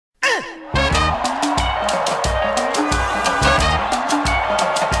Speed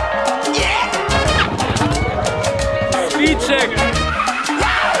check.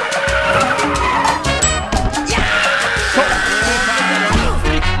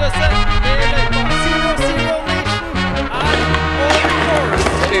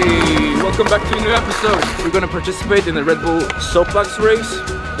 Hey, welcome back to a new episode. We're gonna participate in the Red Bull Soapbox race.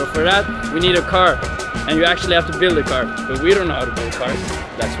 So for that, we need a car. And you actually have to build a car. But we don't know how to build cars.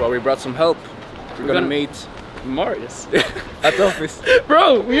 That's why we brought some help. We're gonna meet Marius at the office.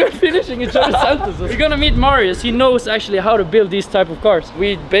 Bro, we are finishing each other's sentences. We're gonna meet Marius. He knows actually how to build these type of cars.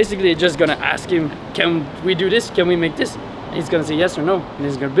 We basically just gonna ask him, can we do this? Can we make this? And he's gonna say yes or no. And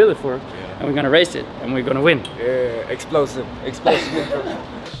he's gonna build it for us. Yeah. And we're gonna race it. And we're gonna win. Yeah, explosive. Explosive.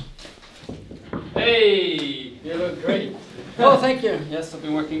 Hey, you look great. Oh, thank you. Yes, I've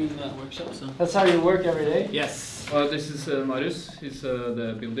been working in the workshop, so. That's how you work every day? Yes. Well, this is Marius. He's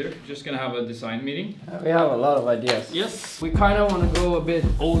the builder. Just gonna have a design meeting. We have a lot of ideas. Yes. We kind of want to go a bit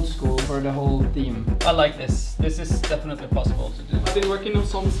old school for the whole theme. I like this. This is definitely possible to do. I've been working on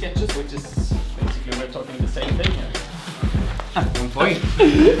some sketches, which is basically we're talking the same thing here. One point.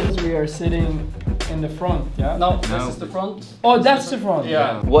 We are sitting in the front, yeah? No, this is the front. Oh, that's the front.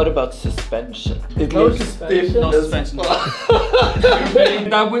 Yeah. What about suspension? No suspension. No suspension.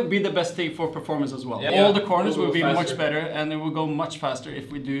 That would be the best thing for performance as well. Yeah. All the corners will be much better, and it will go much faster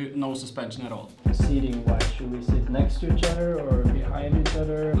if we do no suspension at all. Seating wise, should we sit next to each other or behind each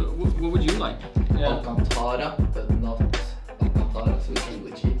other? What would you like? Yeah. Alcantara, but not Alcantara, so it's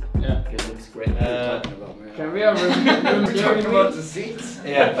really cheap. Yeah. It looks great. What are you talking about, man? Can we have room Talking about the seats?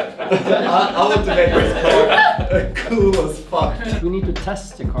 Yeah. I want to make this car cool as fuck. We need to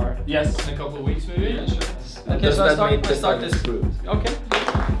test the car. Yes, in a couple of weeks maybe. Yeah, sure. Okay, so I start this. Okay.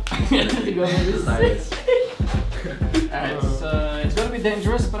 It's gonna be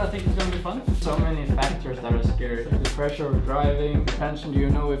dangerous, but I think it's gonna be fun. So many factors that are scary. The pressure of driving, the tension. Do you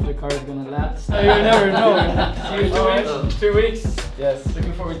know if the car is gonna last? You never know. See you 2 weeks. 2 weeks. Yes.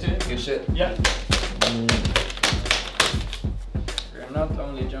 Looking forward to it. Good shit. Yeah. We're not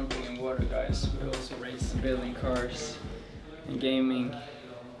only jumping in water, guys. We're also racing, building cars, and gaming.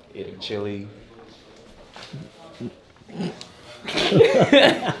 Eating chili.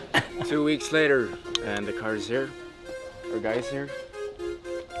 2 weeks later, and the car is here. Our guy's here.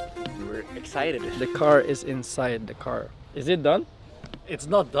 And we're excited. The car is inside the car. Is it done? It's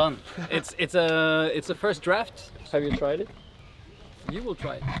not done. It's a first draft. Have you tried it? You will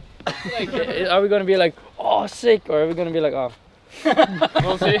try it. Like, are we gonna be like, oh, sick, or are we gonna be like, oh?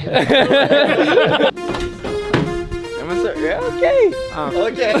 We'll see. Yeah, okay.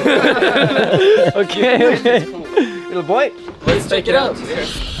 Okay. Okay, okay. Little boy. Let's check it out.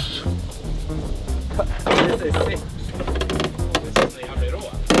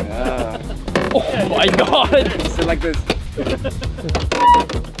 Oh my god! Sit like this.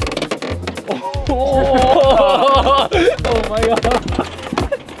 Oh my god!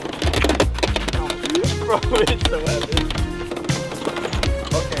 Bro, it's so heavy.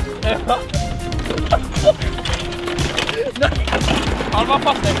 Okay. Han var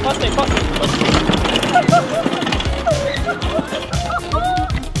fast dig.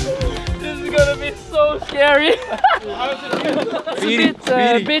 This is gonna be so scary. It's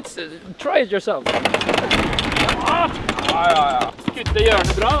a bit, try it yourself. Kutte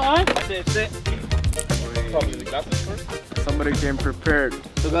hjørnet bra, nei? Somebody came prepared.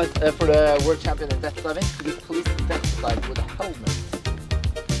 So guys, for the world champion in death diving, could you please death dive with a helmet?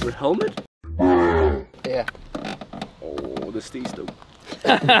 With helmet? Yeah. Oh, the steez though.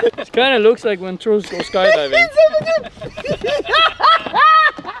 It kind of looks like when trolls go skydiving.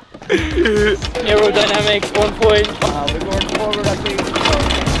 Aerodynamics 1 point. We're going forward, I think.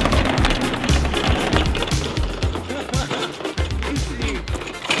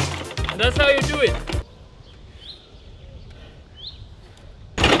 That's how you do it.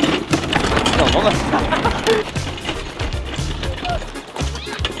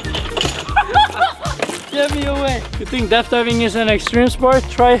 Get me away. You think death diving is an extreme sport?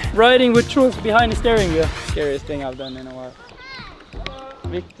 Try riding with trolls behind the steering wheel. Scariest thing I've done in a while.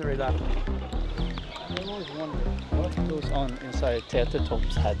 Victory lap. I always wonder what goes on inside Tete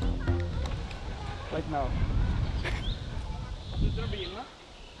Top's head. Right now.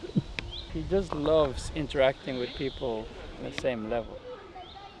 He just loves interacting with people on the same level.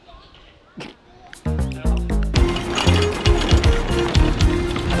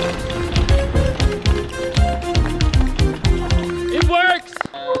 It works!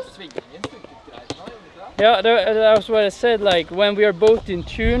 Yeah, that was what I said, like when we are both in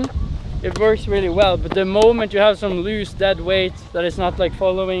tune, it works really well. But the moment you have some loose dead weight that is not like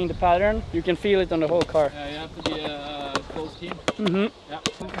following the pattern, you can feel it on the whole car. Yeah, you have to be a close team. Yeah.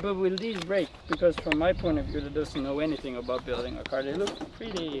 But will these break? Because from my point of view, that doesn't know anything about building a car, they look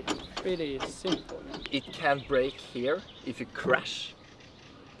pretty simple. It can break here if you crash,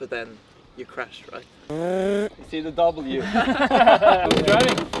 but then you crash, right? You see the W.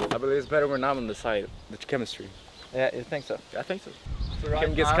 Driving. I believe it's better when I'm on the side. The chemistry. Yeah, you think so? I think so.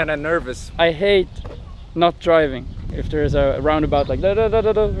 Kim gets kind of nervous. I hate not driving. If there is a roundabout like da da da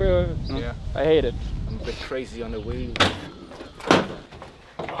da da, Yeah. I hate it. I'm a bit crazy on the wheel.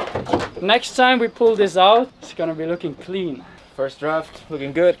 Next time we pull this out, it's gonna be looking clean. First draft,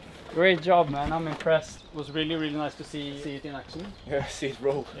 looking good. Great job, man. I'm impressed. It was really nice to see it in action. Yeah, see it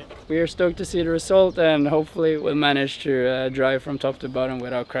roll. We are stoked to see the result, and hopefully we'll manage to drive from top to bottom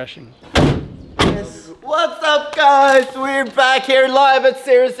without crashing. What's up, guys? We're back here live at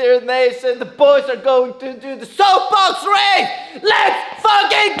Zero Nation. The boys are going to do the Soapbox race. Let's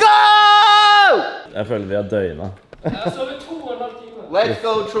fucking go! Jeg føler vi har døgnet. Let's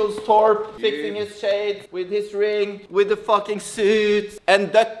go, Truls Torp, fixing his shades with his ring, with the fucking suits,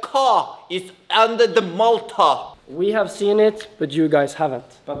 and the car is under the Malta. We have seen it, but you guys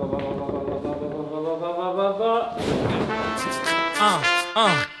haven't.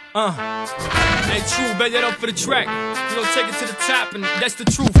 Hey, true, bet that up for the track. You know, take it to the top, and that's the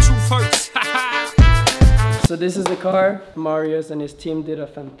truth. Truth hurts. So this is the car. Marius and his team did a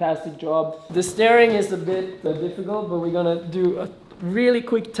fantastic job. The steering is a bit difficult, but we're gonna do a really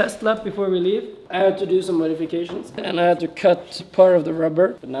quick test lap before we leave. I had to do some modifications, and I had to cut part of the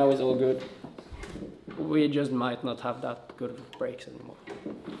rubber, but now it's all good. We just might not have that good brakes anymore.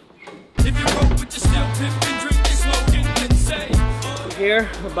 If you roll with your still pimping, drinking, smoking, then say. Here,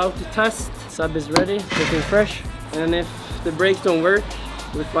 about to test. Sub is ready, looking fresh. And if the brakes don't work,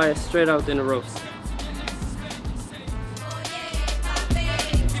 we fly straight out in the roast.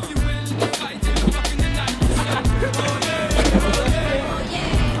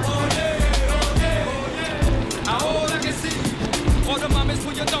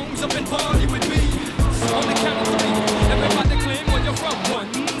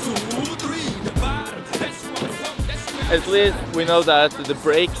 At least we know that the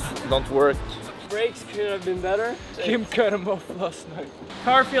brakes don't work. Brakes could have been better. Kim cut them off last night.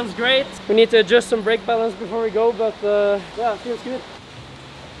 Car feels great. We need to adjust some brake balance before we go, but yeah, it feels good.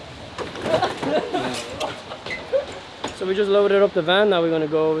 So we just loaded up the van. Now we're gonna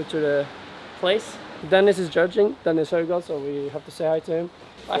go over to the place. Dennis is judging. Dennis Høygaard, so we have to say hi to him.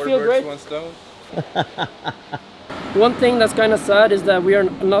 I feel great. One stone. One thing that's kind of sad is that we are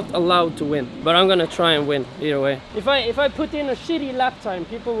not allowed to win, but I'm gonna try and win either way. If I put in a shitty lap time,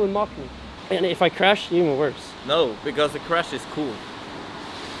 people will mock me, and if I crash, even worse. No, because the crash is cool.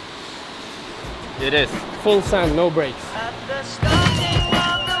 It is. Full sand, no brakes.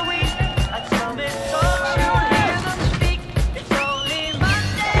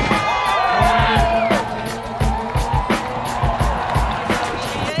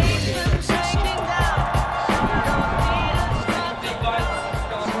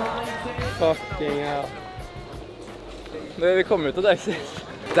 Fucking hell. Nu vi kommer ut av dice.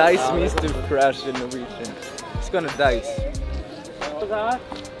 Dice means to crash in Norwegian. It's gonna dice.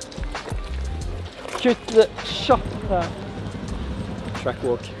 Cut the shot there. Track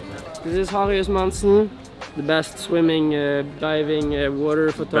walk. This is Marius Mansen, the best swimming, diving,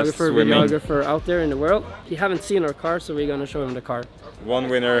 water photographer, videographer out there in the world. He haven't seen our car, so we're gonna show him the car. 1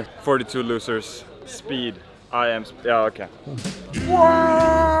 winner, 42 losers. Speed. I am. Yeah, okay.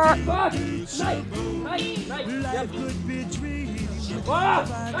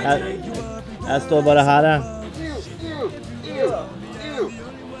 Jeg står bare her, jeg.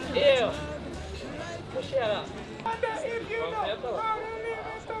 Hva skjer da?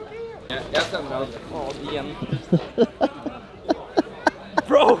 Jeg stemmer alt. Igjen.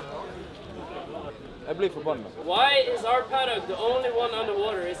 Bro! Jeg blir forbannet. Why is our paddock the only one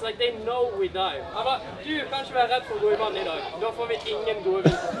underwater? It's like they know we dive. Du kan ikke være redd for å gå i vann i dag. Da får vi ingen gode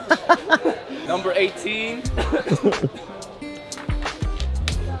vilkår. Number 18.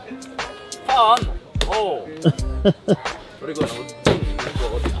 Faen! Åh! For det går an å dunke på.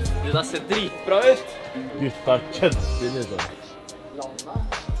 Det der ser dritbra ut. Gutta kødder liksom.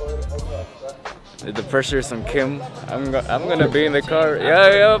 The pressure is on Kim. I'm gonna be in the car.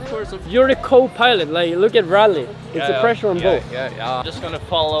 Yeah, of course. You're the co-pilot. Like, look at rally. It's the pressure on both. Yeah. I'm just gonna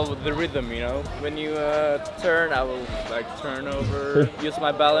follow the rhythm, you know. When you turn, I will like turn over, use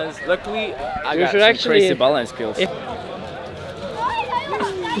my balance. Luckily, I got some crazy balance skills.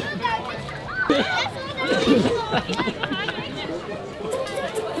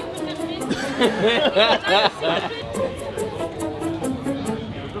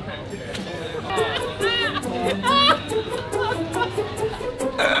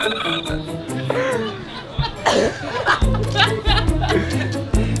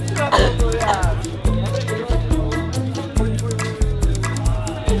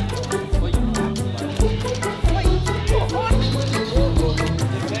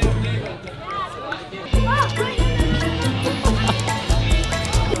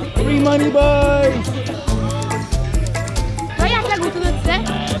 Free money, boys! Hva er jækla god til dette?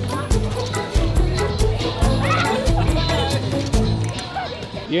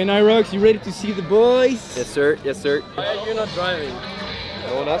 You and Irox, you ready to see the boys? Yes sir, yes sir. Why are you not driving?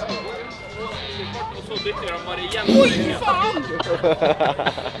 No one asked me. Og så dytter han bare igjen.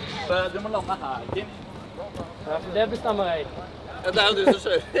 Du må lande her, Kim. Det bestemmer jeg. Det er jo du som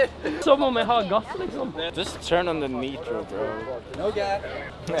kjører. Som om jeg har gass, liksom. Just turn on the nitro, bro. No gas.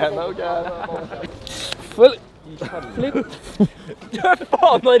 Yeah, no gas. Flip!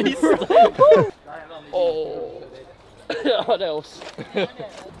 Faen, han ristet! Ja, det er oss.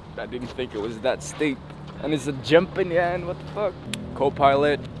 I didn't think it was that steep. And it's a jump in the end, what the fuck?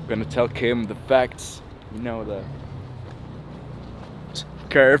 Co-pilot, gonna tell Kim the facts. You know the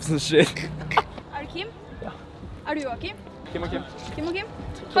curves and shit. Er du Kim? Er du Joakim? Kim og Kim. Kim og Kim?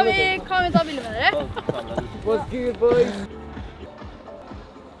 Kan vi ta bilder med dere? What's good, boys?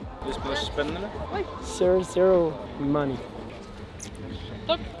 Lyst på noe spennende, eller? 0 money.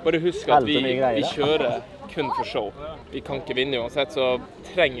 Bare husk at vi kjører kun for show. Vi kan ikke vinne uansett, så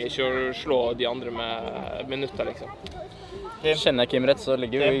trenger ikke å slå de andre med minutter, liksom. Kjenner jeg Kim rett, så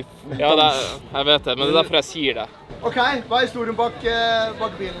ligger vi... Ja, jeg vet det, men det er derfor jeg sier det. Ok, hva er historien bak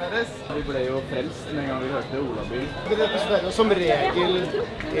bilen deres? Vi ble jo frelst med en gang vi hørte Ola-bil. Det representerer som regel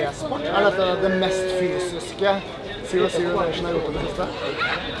e-sport. Er dette det mest fysiske Zero Nation har gjort på det siste?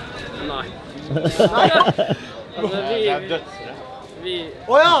 Nei. Nei?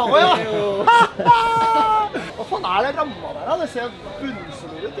 Åja! Hva faen er det ramma der da? Det ser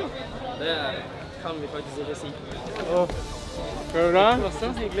bunnsolid ut, jo. Det kan vi faktisk ikke si. Går det bra? Klasse,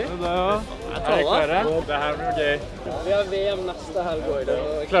 hyggelig. Det er klare. Det her blir gøy. Vi har VM neste helg.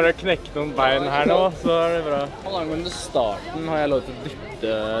 Klarer å knekke noen bein her nå, så er det bra. Angående starten har jeg lov til å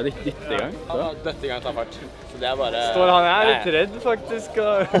dytte i gang. Ja, dette i gang tar fart. Så det er bare... Står han her litt redd faktisk, og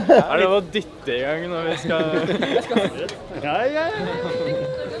er det å dytte i gang når vi skal... Ja.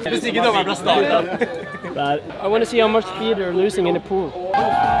 Hvis ikke dommeren ble startet. I want to see how much speed they're losing in the pool.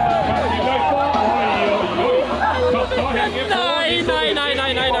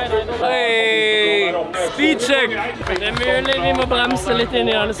 Hey, speed check! Det er mulig vi må bremse litt inn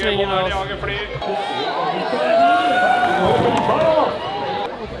i denne svingen her.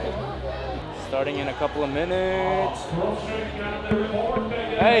 Starting in a couple of minutes.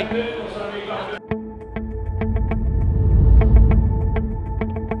 Hey!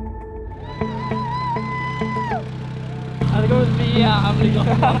 Det kommer til å bli jævlig godt.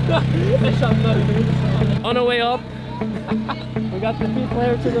 Jeg kjenner det. On our way up. We got the people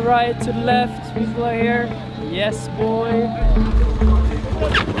here to the right, to the left. People are here. Yes, boy.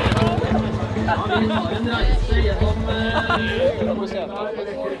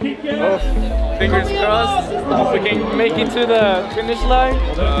 Fingers crossed. Hope we can make it to the finish line.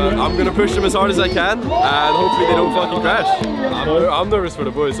 I'm gonna push them as hard as I can, and hopefully they don't fucking crash. I'm nervous for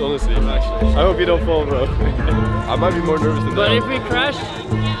the boys, honestly. I hope you don't fall, bro. I might be more nervous than that. But if we crash,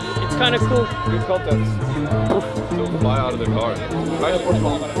 it's kind of cool. Good content. Don't fly out of the car.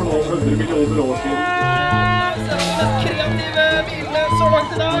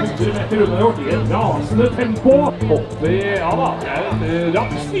 Rasende tempo, ja da,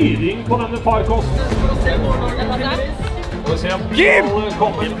 rapp styring på denne farkosten. Kim!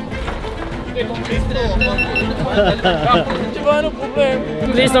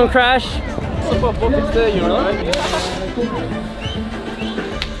 Please don't crash.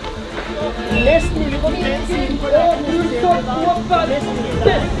 Mest mulig på min siden for deg.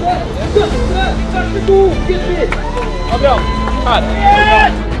 Vær så god, gutter! Adrian, her.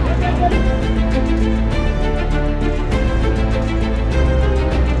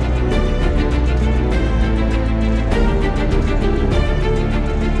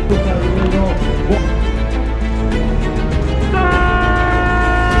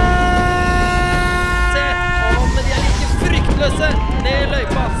 Ned i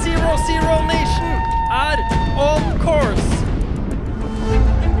løypa. Zero Nation er on course.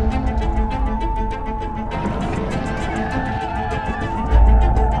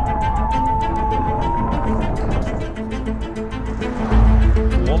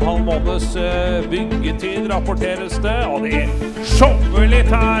 banes byggetid rapporteres det, og de shopper litt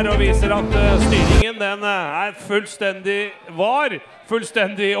her og viser at styringen den er fullstendig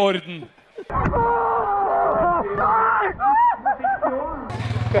i orden.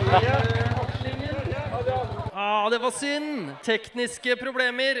 Det var synd. Tekniske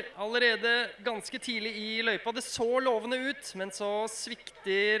problemer allerede ganske tidlig i løypa. Det så lovende ut, men så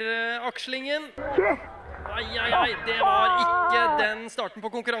svikter akslingen. Ai, det var ikke den starten på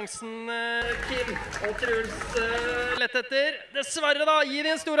konkurransen Kim og Truls lett etter. Dessverre da, gi de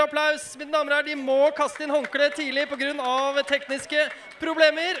en stor applaus. Mine damer og herrer, de må kaste inn håndkle tidlig på grunn av tekniske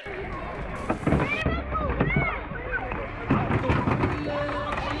problemer.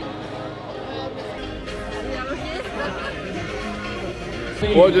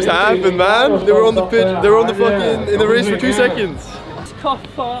 What just happened, man? They were on the pitch. They were on the fucking in the race for 2 seconds. Hva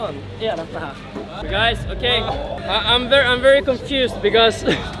faen er dette her? Guys, okay, I'm very confused because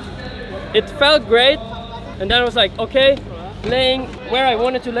it felt great, and then I was like, okay, laying where I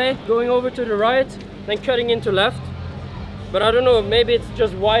wanted to lay, going over to the right, then cutting into left. But I don't know, maybe it's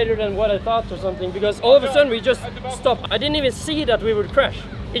just wider than what I thought or something, because all of a sudden we just stopped. I didn't even see that we would crash.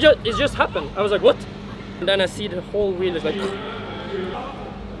 It just happened. I was like, what? And then I see the whole wheel is like...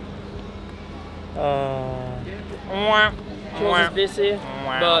 Jules is busy,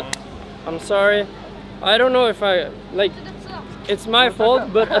 but I'm sorry. I don't know if it's my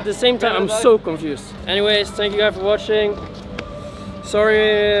fault, but at the same time I'm so confused. Anyways, thank you guys for watching.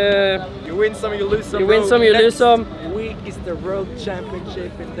 Sorry. You win some, you lose some. You win some, you lose some. Week is the World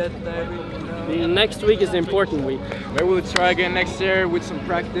Championship in that diving. Next week is the important week. Maybe we'll try again next year with some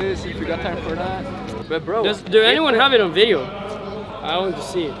practice if we got time for that. But bro, do anyone have it on video? I want to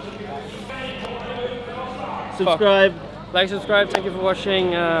see it. Subscribe, like, subscribe. Thank you for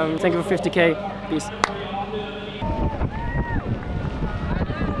watching. Thank you for 50K. Peace.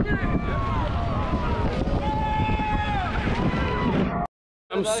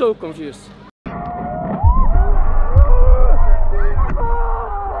 I'm so confused.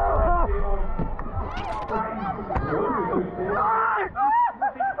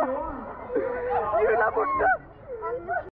 Hjul er borte!